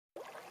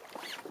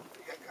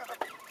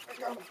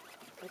got him.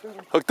 I got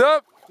him. Hooked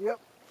up? Yep.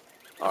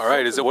 All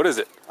right, what is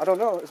it? I don't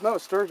know. It's not a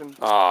sturgeon.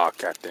 Oh,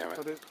 god damn it.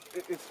 But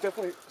it's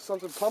definitely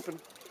something pumping,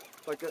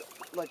 like a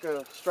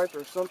striper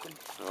or something.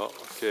 Oh,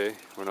 okay.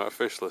 We're not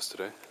fishless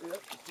today.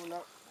 Yep, we're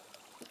not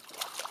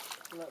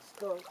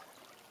stuck.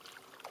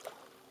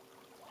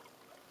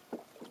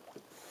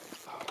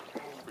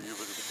 Were you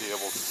looking to be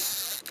able to...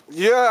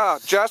 Yeah,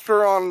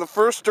 Jasper on the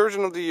first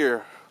sturgeon of the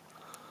year.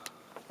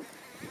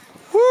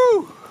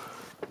 Woo!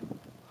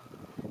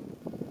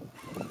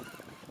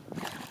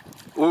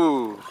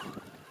 Ooh.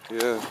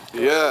 Yeah.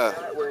 Yeah.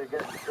 Where you get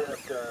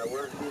that,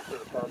 we're east of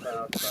the pump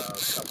out about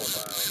a couple of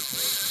miles.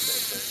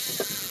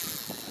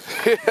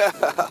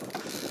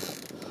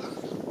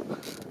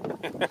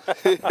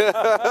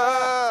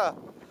 Yeah.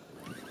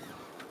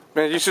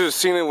 Man, you should have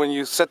seen it when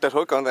you set that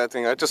hook on that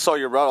thing. I just saw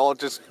your rod all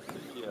just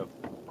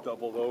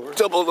doubled over?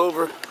 Doubled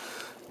over.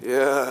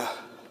 Yeah.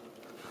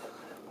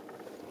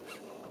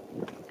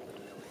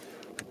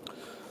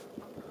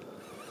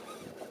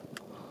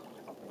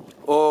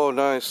 Oh,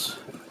 nice.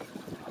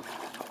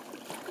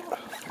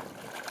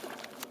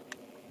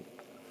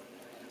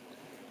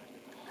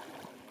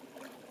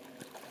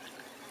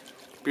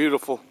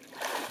 Beautiful.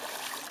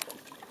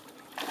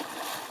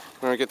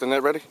 Want to get the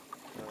net ready?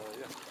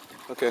 Yeah.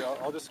 Okay. Yeah,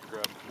 I'll just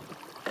grab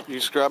it. You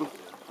just grab them?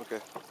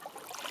 Okay.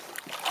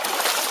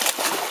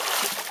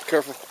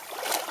 Careful.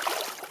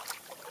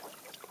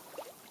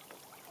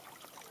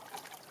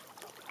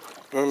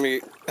 Let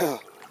me... I don't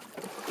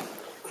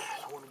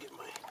want to get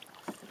my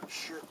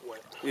shirt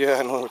wet. Yeah,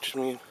 I know what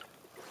you mean.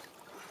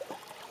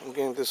 I'm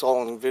getting this all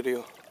on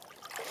video.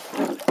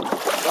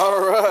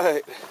 All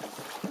right.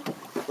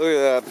 Look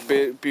at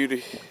that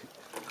beauty.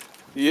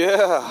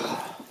 Yeah.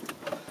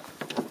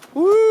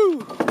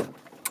 Woo.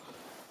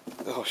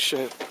 Oh,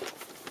 shit.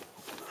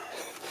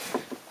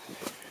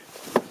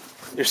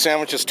 Your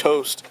sandwich is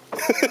toast.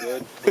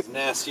 Good. It's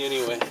nasty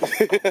anyway.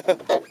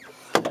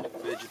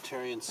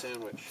 Vegetarian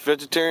sandwich.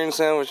 Vegetarian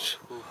sandwich.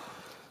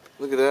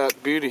 Look at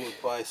that beauty. Who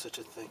would buy such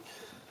a thing?